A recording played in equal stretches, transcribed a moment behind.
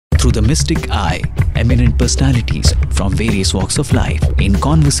through the mystic eye, eminent personalities from various walks of life in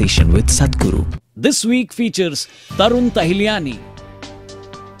conversation with Sadhguru. This week features Tarun Tahiliani,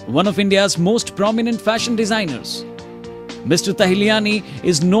 one of India's most prominent fashion designers. Mr. Tahiliani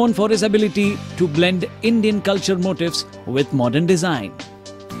is known for his ability to blend Indian culture motifs with modern design.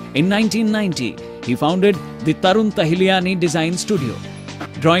 In 1990, he founded the Tarun Tahiliani Design Studio,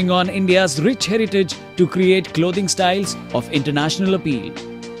 drawing on India's rich heritage to create clothing styles of international appeal.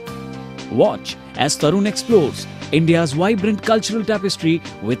 Watch as Tarun explores India's vibrant cultural tapestry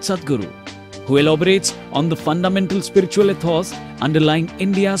with Sadhguru, who elaborates on the fundamental spiritual ethos underlying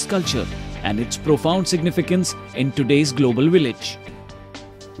India's culture and its profound significance in today's global village.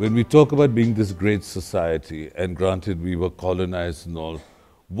 When we talk about being this great society, and granted we were colonized and all,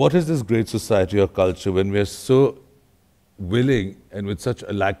 what is this great society or culture when we are so willing and with such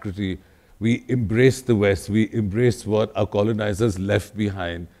alacrity, we embrace the West, we embrace what our colonizers left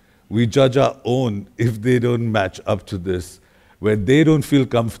behind. We judge our own if they don't match up to this, where they don't feel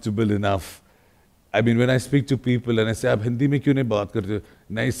comfortable enough. I mean, when I speak to people and I say, "Aap Hindi mein kyun nahi baat karte ho?"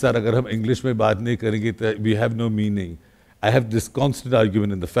 "Nahi sir, agar hum English mein baat nahi karenge, to we have no meaning." I have this constant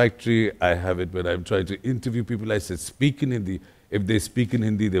argument in the factory. I have it when I'm trying to interview people. I say, speak in Hindi. If they speak in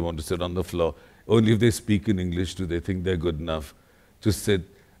Hindi, they want to sit on the floor. Only if they speak in English do they think they're good enough to sit.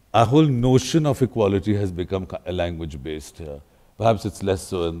 Our whole notion of equality has become a language-based here. Perhaps it's less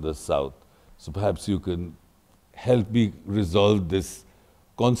so in the South. So perhaps you can help me resolve this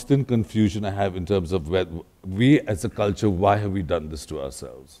constant confusion I have in terms of where we as a culture, why have we done this to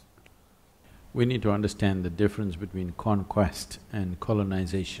ourselves? We need to understand the difference between conquest and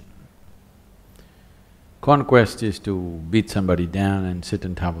colonization. Conquest is to beat somebody down and sit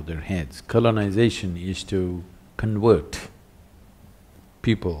on top of their heads. Colonization is to convert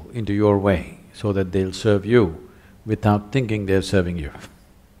people into your way so that they'll serve you without thinking they're serving you.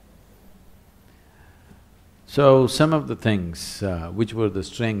 So some of the things which were the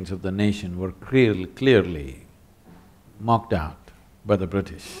strengths of the nation were clearly mocked out by the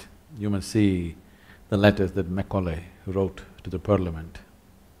British. You must see the letters that Macaulay wrote to the Parliament.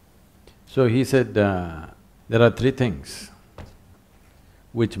 So he said, there are three things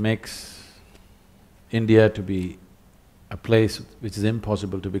which makes India to be a place which is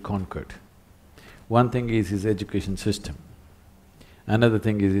impossible to be conquered. One thing is his education system, another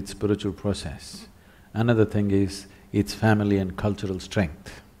thing is its spiritual process, another thing is its family and cultural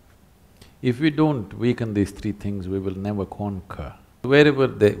strength. If we don't weaken these three things, we will never conquer. Wherever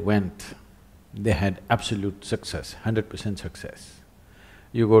they went, they had absolute success, 100% success.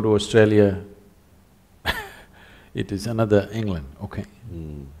 You go to Australia, it is another England, okay?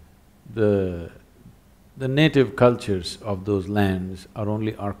 The native cultures of those lands are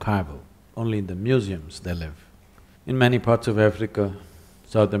only archival, only in the museums they live. In many parts of Africa,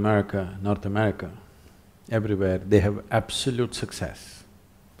 South America, North America, everywhere, they have absolute success.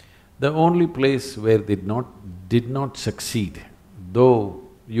 The only place where they did not succeed, though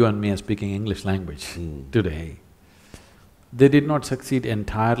you and me are speaking English language today, they did not succeed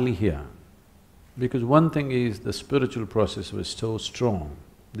entirely here. Because one thing is the spiritual process was so strong,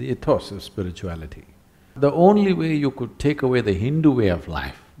 the ethos of spirituality. The only way you could take away the Hindu way of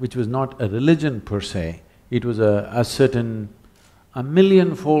life, which was not a religion per se, it was a certain, a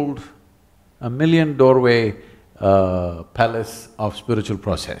million-fold, a million-doorway palace of spiritual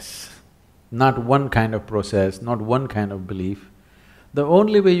process. Not one kind of process, not one kind of belief. The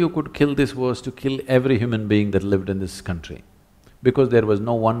only way you could kill this was to kill every human being that lived in this country. Because there was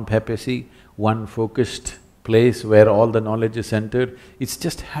no one papacy, one focused place where all the knowledge is centered, it's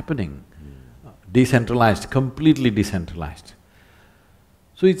just happening. Decentralized, completely decentralized.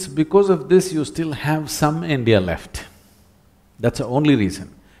 So it's because of this you still have some India left. That's the only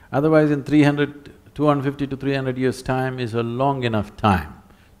reason. Otherwise in 250 to 300 years' time is a long enough time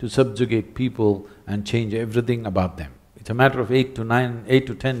to subjugate people and change everything about them. It's a matter of 8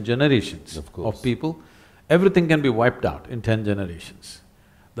 to 10 generations of people. Everything can be wiped out in 10 generations.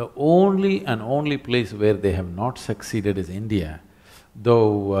 The only place where they have not succeeded is India,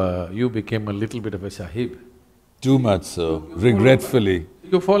 though you became a little bit of a sahib. Too much so, regretfully.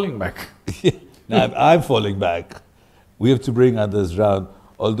 You're falling back. No, I'm falling back. We have to bring others round.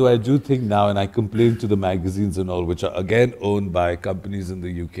 Although I do think now, and I complain to the magazines and all, which are again owned by companies in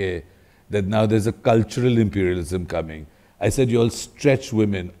the UK, that now there's a cultural imperialism coming. I said, you all stretch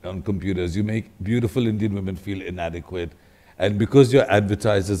women on computers, you make beautiful Indian women feel inadequate. And because your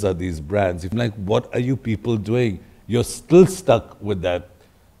advertisers are these brands, you're like, what are you people doing? You're still stuck with that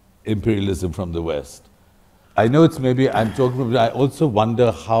imperialism from the West. I know it's maybe, I'm talking about, I also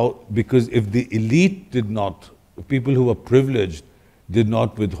wonder how, because if the elite did not, people who were privileged, did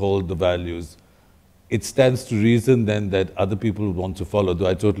not withhold the values, it stands to reason then that other people want to follow, though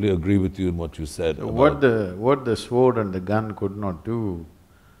I totally agree with you in what you said What the sword and the gun could not do,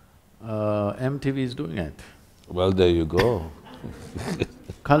 MTV is doing it. Well, there you go.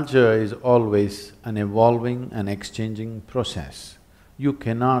 Culture is always an evolving and exchanging process. You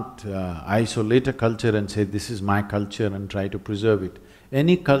cannot isolate a culture and say, this is my culture and try to preserve it.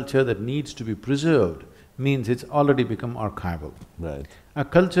 Any culture that needs to be preserved means it's already become archival. Right. A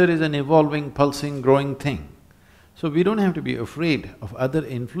culture is an evolving, pulsing, growing thing. So we don't have to be afraid of other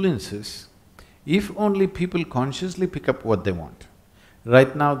influences if only people consciously pick up what they want.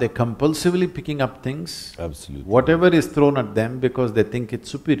 Right now they're compulsively picking up things. Absolutely. Whatever is thrown at them because they think it's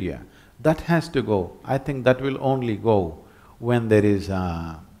superior, that has to go. I think that will only go when there is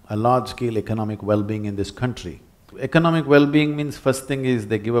a large-scale economic well-being in this country. Economic well-being means first thing is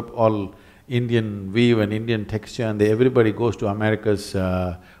they give up all Indian weave and Indian texture and everybody goes to America's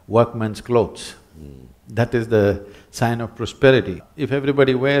workman's clothes. That is the sign of prosperity. If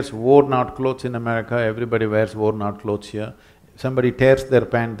everybody wears worn-out clothes in America, everybody wears worn-out clothes here. Somebody tears their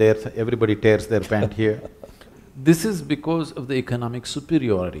pant there, everybody tears their pant here. This is because of the economic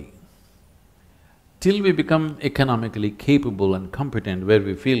superiority. Till we become economically capable and competent, where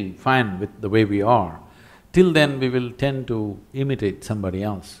we feel fine with the way we are, till then we will tend to imitate somebody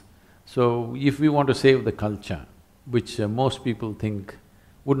else. So, if we want to save the culture, which most people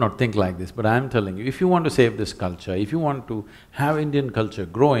would not think like this, but I am telling you, if you want to save this culture, if you want to have Indian culture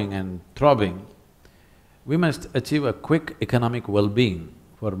growing and throbbing, we must achieve a quick economic well-being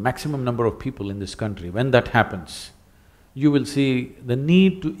for maximum number of people in this country. When that happens, you will see the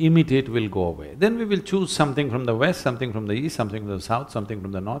need to imitate will go away. Then we will choose something from the west, something from the east, something from the south, something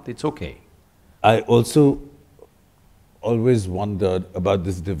from the north, it's okay. I also always wondered about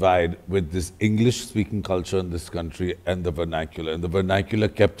this divide with this English-speaking culture in this country and the vernacular. And the vernacular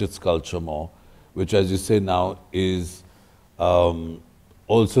kept its culture more, which as you say now is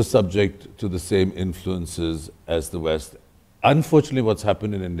also subject to the same influences as the West. Unfortunately, what's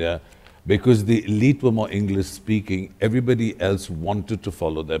happened in India, because the elite were more English-speaking, everybody else wanted to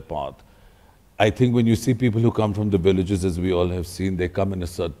follow their path. I think when you see people who come from the villages, as we all have seen, they come in a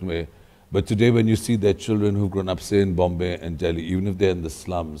certain way. But today when you see their children who've grown up, say in Bombay and Delhi, even if they're in the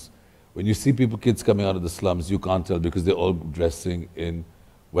slums, when you see kids coming out of the slums, you can't tell because they're all dressing in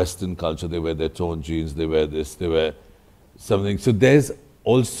Western culture. They wear their torn jeans, they wear this, they wear something. So there's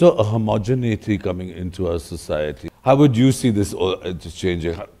also a homogeneity coming into our society. How would you see this all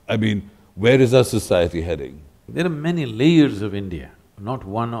changing? I mean, where is our society heading? There are many layers of India, not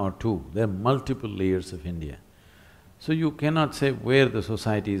one or two, there are multiple layers of India. So you cannot say where the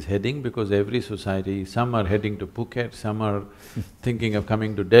society is heading because every society, some are heading to Phuket, some are thinking of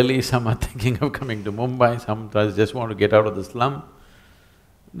coming to Delhi, some are thinking of coming to Mumbai, some just want to get out of the slum.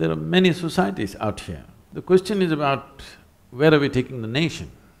 There are many societies out here. The question is about where are we taking the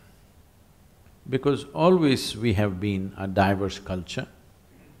nation? Because always we have been a diverse culture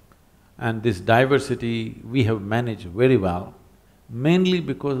and this diversity we have managed very well, mainly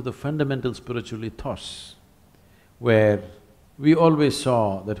because of the fundamental spiritual ethos, where we always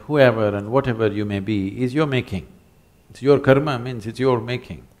saw that whoever and whatever you may be is your making. It's your karma, means it's your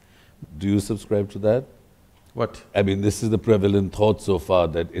making. Do you subscribe to that? What? I mean, this is the prevalent thought so far,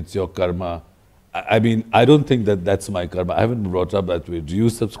 that it's your karma. I mean, I don't think that that's my karma. I haven't been brought up that way. Do you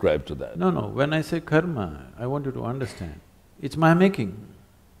subscribe to that? No, when I say karma, I want you to understand, it's my making.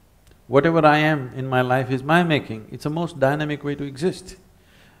 Whatever I am in my life is my making. It's the most dynamic way to exist.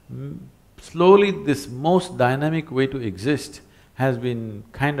 Slowly, this most dynamic way to exist has been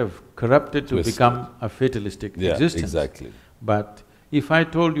kind of corrupted to become a fatalistic existence. Exactly. But if I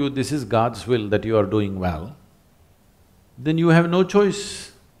told you this is God's will that you are doing well, then you have no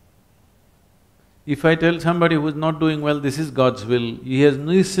choice. If I tell somebody who is not doing well, this is God's will, he has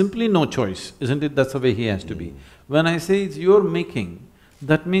simply no choice, isn't it? That's the way he has to be. When I say it's your making,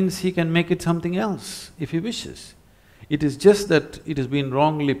 that means he can make it something else if he wishes. It is just that it has been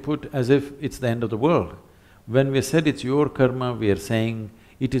wrongly put as if it's the end of the world. When we said it's your karma, we are saying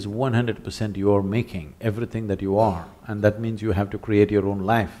it is 100% your making, everything that you are, and that means you have to create your own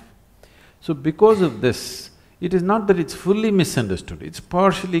life. So because of this, it is not that it's fully misunderstood, it's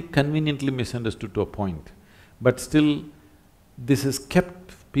partially conveniently misunderstood to a point. But still, this has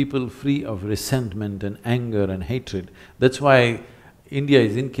kept people free of resentment and anger and hatred. That's why India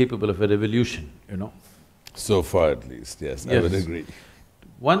is incapable of a revolution, you know. So far at least, yes, I would agree.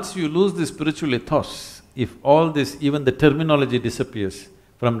 Once you lose the spiritual ethos, if all this, even the terminology disappears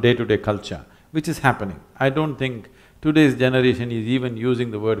from day-to-day culture, which is happening, I don't think today's generation is even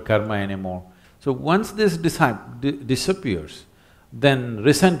using the word karma anymore. So once this disappears, then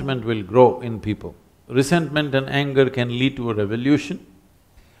resentment will grow in people. Resentment and anger can lead to a revolution.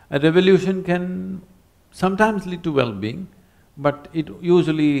 A revolution can sometimes lead to well-being, but it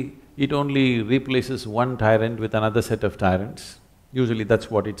only replaces one tyrant with another set of tyrants. Usually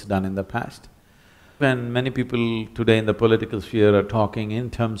that's what it's done in the past. When many people today in the political sphere are talking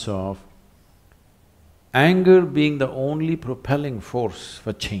in terms of anger being the only propelling force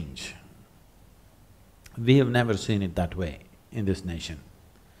for change, we have never seen it that way in this nation.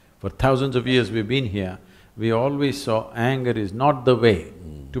 For thousands of years we've been here, we always saw anger is not the way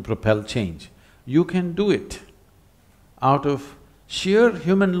to propel change. You can do it out of sheer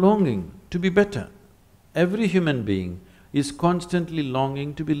human longing to be better. Every human being is constantly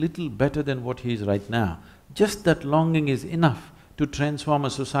longing to be little better than what he is right now. Just that longing is enough to transform a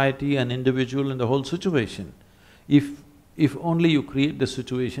society, an individual and the whole situation. If only you create the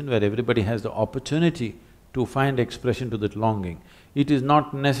situation where everybody has the opportunity to find expression to that longing. It is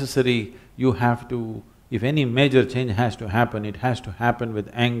not necessary you have to… If any major change has to happen, it has to happen with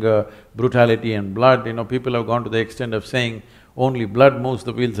anger, brutality and blood. You know, people have gone to the extent of saying only blood moves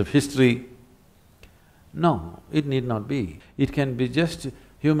the wheels of history. No, it need not be. It can be just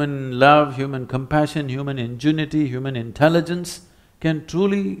human love, human compassion, human ingenuity, human intelligence can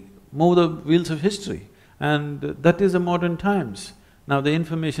truly move the wheels of history. And that is the modern times. Now the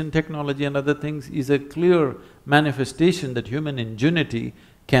information technology and other things is a clear manifestation that human ingenuity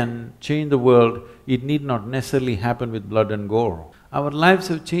can change the world. It need not necessarily happen with blood and gore. Our lives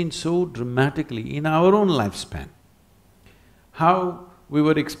have changed so dramatically in our own lifespan. How we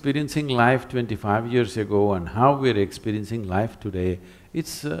were experiencing life 25 years ago and how we're experiencing life today,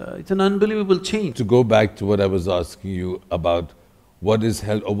 it's an unbelievable change. To go back to what I was asking you about what is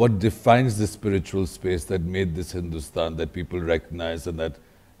held or what defines the spiritual space that made this Hindustan that people recognize and that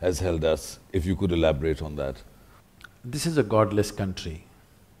has held us, if you could elaborate on that. This is a godless country.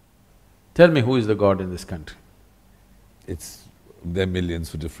 Tell me who is the god in this country? There are millions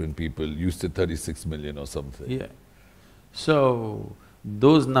for different people, you said 36 million or something. Yeah. So,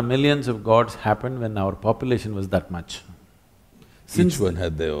 those millions of gods happened when our population was that much. Each one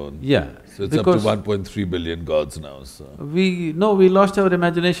had their own. Yeah. So it's up to 1.3 billion gods now, so… We lost our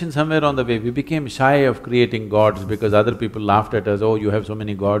imagination somewhere on the way. We became shy of creating gods because other people laughed at us, oh, you have so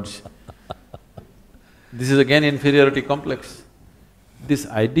many gods. This is again inferiority complex. This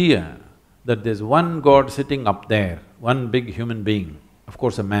idea that there's one god sitting up there, one big human being, of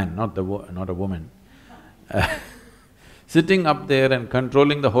course a man, not a woman, sitting up there and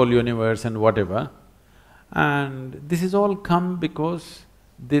controlling the whole universe and whatever, and this is all come because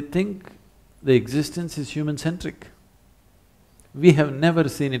they think the existence is human-centric. We have never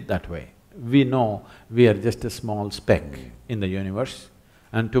seen it that way. We know we are just a small speck in the universe,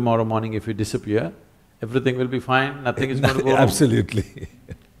 and tomorrow morning if we disappear, everything will be fine, nothing is going to go wrong. Absolutely.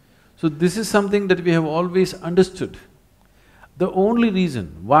 So this is something that we have always understood. The only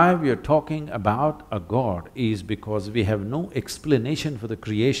reason why we are talking about a god is because we have no explanation for the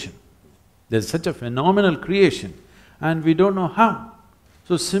creation. There's such a phenomenal creation and we don't know how.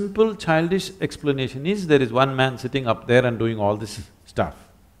 So simple childish explanation is there is one man sitting up there and doing all this stuff.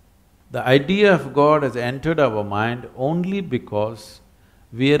 The idea of God has entered our mind only because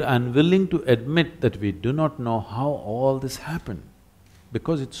we are unwilling to admit that we do not know how all this happened.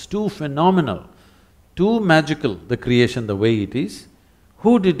 Because it's too phenomenal, too magical, the creation the way it is.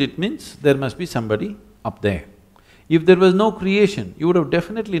 Who did it means there must be somebody up there. If there was no creation, you would have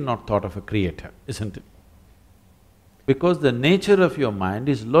definitely not thought of a creator, isn't it? Because the nature of your mind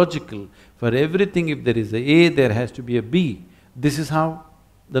is logical. For everything, if there is a A, there has to be a B. This is how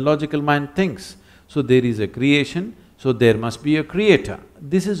the logical mind thinks. So there is a creation, so there must be a creator.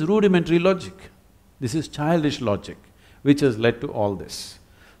 This is rudimentary logic. This is childish logic, which has led to all this.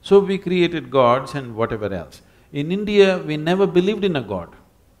 So we created gods and whatever else. In India, we never believed in a god.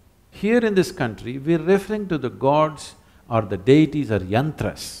 Here in this country, we're referring to the gods or the deities or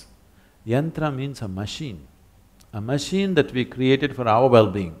yantras. Yantra means a machine that we created for our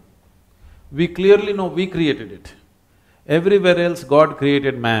well-being. We clearly know we created it. Everywhere else, God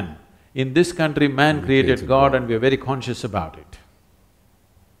created man. In this country, man created God and we are very conscious about it.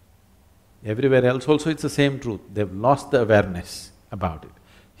 Everywhere else also it's the same truth, they've lost the awareness about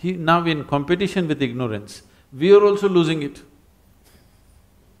it. Now in competition with ignorance, we are also losing it.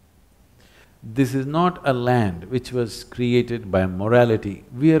 This is not a land which was created by morality.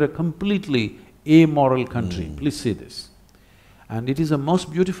 We are a completely amoral country, please see this. And it is a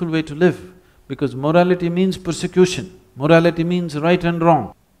most beautiful way to live, because morality means persecution, morality means right and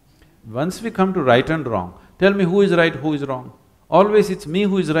wrong. Once we come to right and wrong, tell me who is right, who is wrong? Always it's me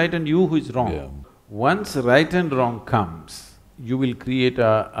who is right and you who is wrong. Yeah. Once right and wrong comes, you will create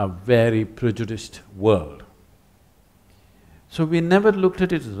a very prejudiced world. So we never looked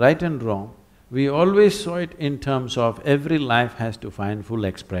at it as right and wrong, we always saw it in terms of every life has to find full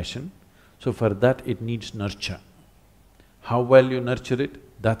expression, so for that it needs nurture. How well you nurture it,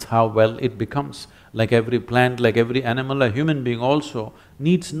 that's how well it becomes. Like every plant, like every animal, a human being also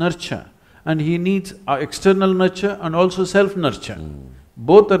needs nurture. And he needs external nurture and also self-nurture.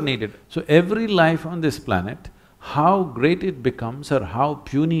 Both are needed. So every life on this planet, how great it becomes or how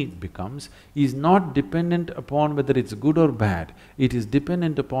puny it becomes is not dependent upon whether it's good or bad. It is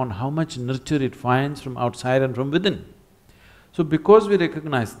dependent upon how much nurture it finds from outside and from within. So because we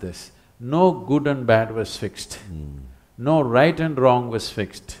recognize this, no good and bad was fixed. No right and wrong was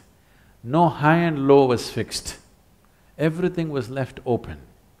fixed. No high and low was fixed. Everything was left open.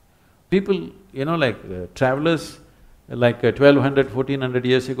 People, travelers, like 1200, 1400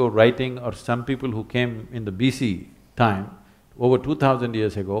 years ago writing, or some people who came in the BC time, over 2000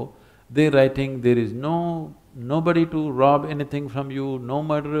 years ago, they're writing, there is nobody to rob anything from you, no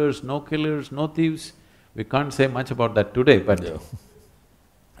murderers, no killers, no thieves. We can't say much about that today, but… Yeah.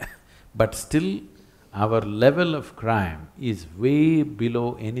 But still, our level of crime is way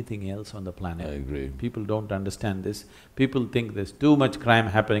below anything else on the planet. I agree. People don't understand this. People think there's too much crime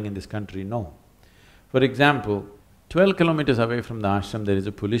happening in this country. No. For example, 12 kilometers away from the ashram there is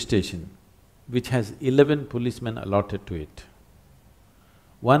a police station which has 11 policemen allotted to it.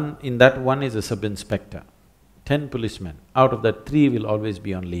 In that one is a sub-inspector, 10 policemen. Out of that, 3 will always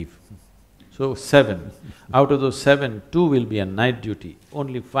be on leave. So 7. Out of those 7, 2 will be on night duty,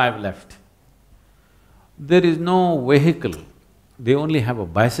 only 5 left. There is no vehicle, they only have a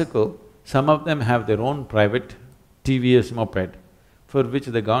bicycle. Some of them have their own private TVS moped for which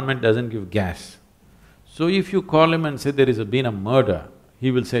the government doesn't give gas. So if you call him and say there has been a murder,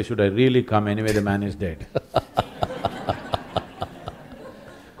 he will say, should I really come anyway, the man is dead.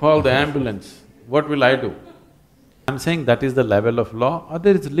 Call the ambulance, what will I do? I'm saying that is the level of law, or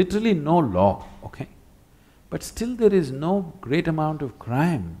there is literally no law, okay? But still there is no great amount of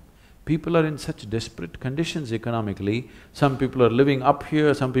crime. People are in such desperate conditions economically, some people are living up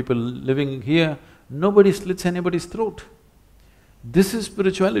here, some people living here, nobody slits anybody's throat. This is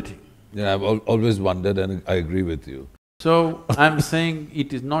spirituality. Yeah, I've always wondered, and I agree with you. So, I'm saying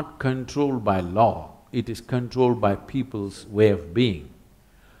it is not controlled by law, it is controlled by people's way of being.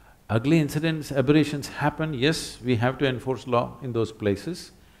 Ugly incidents, aberrations happen, yes, we have to enforce law in those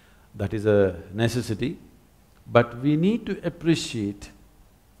places, that is a necessity, but we need to appreciate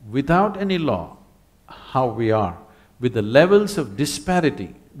without any law how we are, with the levels of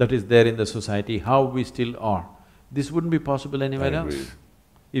disparity that is there in the society, how we still are. This wouldn't be possible anywhere else.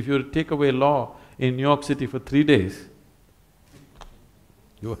 If you take away law in New York City for 3 days,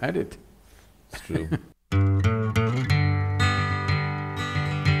 you had it. It's true.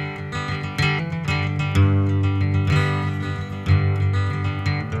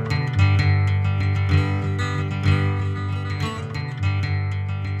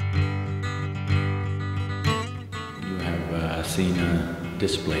 Seen a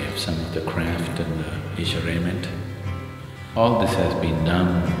display of some of the craft and the Isha raiment. All this has been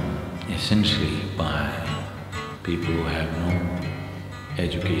done essentially by people who have no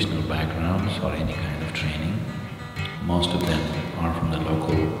educational backgrounds or any kind of training. Most of them are from the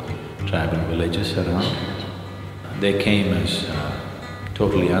local tribal villages around. They came as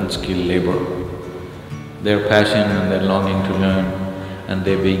totally unskilled labor. Their passion and their longing to learn, and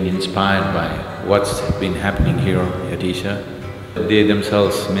they're being inspired by what's been happening here at Isha. They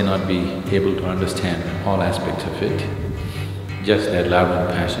themselves may not be able to understand all aspects of it, just their love and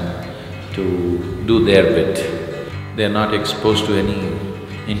passion to do their bit. They're not exposed to any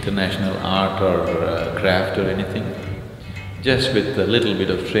international art or craft or anything. Just with a little bit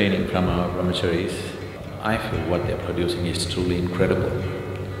of training from our brahmacharis, I feel what they're producing is truly incredible.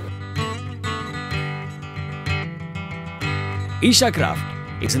 Isha Craft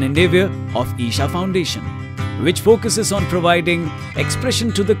is an endeavor of Isha Foundation, which focuses on providing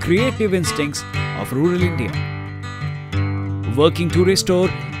expression to the creative instincts of rural India. Working to restore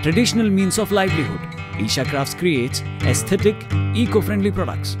traditional means of livelihood, Isha Crafts creates aesthetic, eco-friendly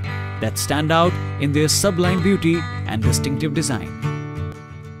products that stand out in their sublime beauty and distinctive design.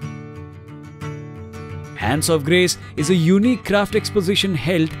 Hands of Grace is a unique craft exposition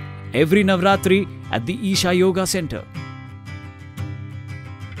held every Navratri at the Isha Yoga Center,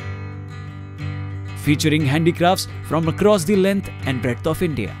 featuring handicrafts from across the length and breadth of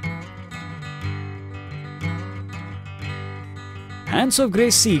India. Hands of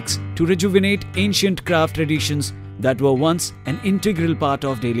Grace seeks to rejuvenate ancient craft traditions that were once an integral part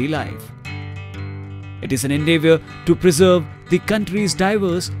of daily life. It is an endeavor to preserve the country's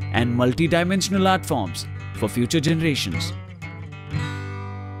diverse and multidimensional art forms for future generations.